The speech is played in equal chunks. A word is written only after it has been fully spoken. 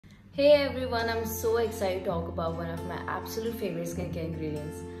Hey everyone, I'm so excited to talk about one of my absolute favorite skincare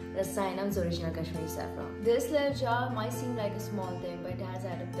ingredients, Rasayanam's original Kashmiri Saffron. This little jar might seem like a small thing, but it has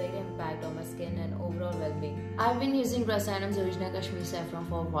had a big impact on my skin and overall well-being. I've been using Rasayanam's original Kashmiri Saffron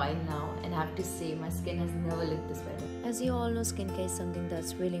for a while now, and I have to say my skin has never looked this better. As you all know, skincare is something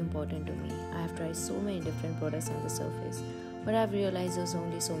that's really important to me. I have tried so many different products on the surface, but I've realized there's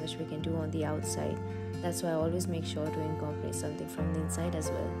only so much we can do on the outside. That's why I always make sure to incorporate something from the inside as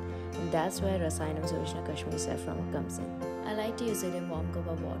well. And that's where Rasayanam's original Kashmiri Saffron comes in. I like to use it in warm cup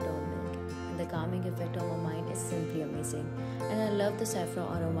of water or milk, and the calming effect on my mind is simply amazing. And I love the saffron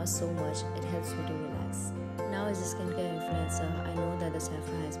aroma so much, it helps me to relax. Now as a skincare influencer, I know that the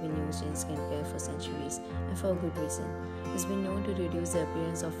saffron has been used in skincare for centuries, and for a good reason. It's been known to reduce the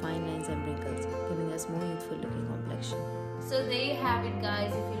appearance of fine lines and wrinkles, giving us more youthful looking complexion. So there you have it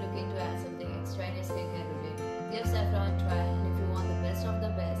guys, if you're looking to add something extra in your skincare routine, give saffron a try, and if you want the best of the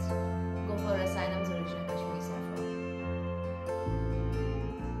best,